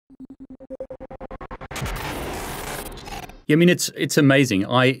Yeah, I mean, it's amazing.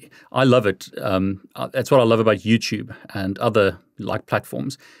 I love it. That's what I love about YouTube and other like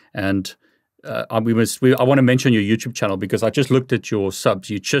platforms. And I want to mention your YouTube channel because I just looked at your subs.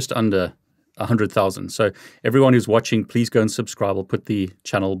 You're just under 100,000. So everyone who's watching, please go and subscribe. I'll put the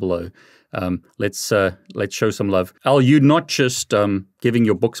channel below. Let's show some love. Al, you're not just giving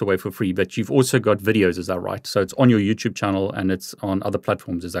your books away for free, but you've also got videos. Is that right? So it's on your YouTube channel and it's on other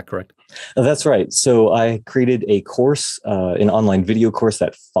platforms. Is that correct? That's right. So I created a course, an online video course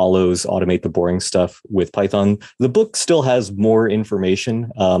that follows Automate the Boring Stuff with Python. The book still has more information.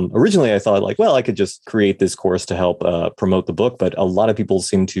 Originally, I thought like, well, I could just create this course to help promote the book, but a lot of people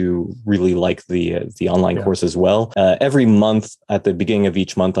seem to really like the online course as well. Every month, at the beginning of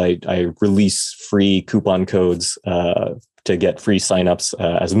each month, I release free coupon codes to get free signups,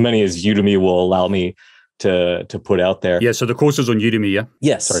 as many as Udemy will allow me to put out there. Yeah, so the course is on Udemy, yeah?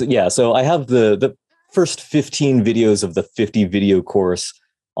 Yes, Sorry. yeah. So I have the first 15 videos of the 50 video course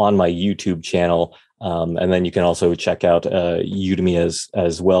on my YouTube channel. And then you can also check out Udemy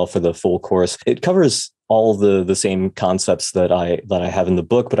as well for the full course. It covers all the same concepts that I have in the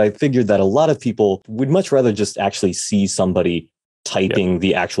book, but I figured that a lot of people would much rather just actually see somebody typing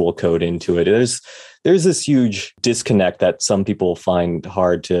the actual code into it. There's this huge disconnect that some people find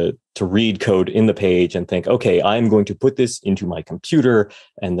hard to read code in the page and think, okay, I'm going to put this into my computer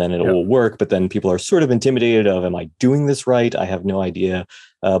and then it will work. But then people are sort of intimidated of, am I doing this right? I have no idea.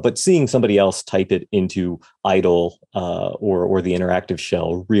 But seeing somebody else type it into idle or the interactive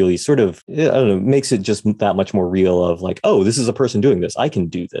shell really sort of, I don't know, makes it just that much more real of like, oh, this is a person doing this. I can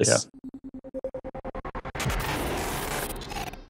do this. Yeah.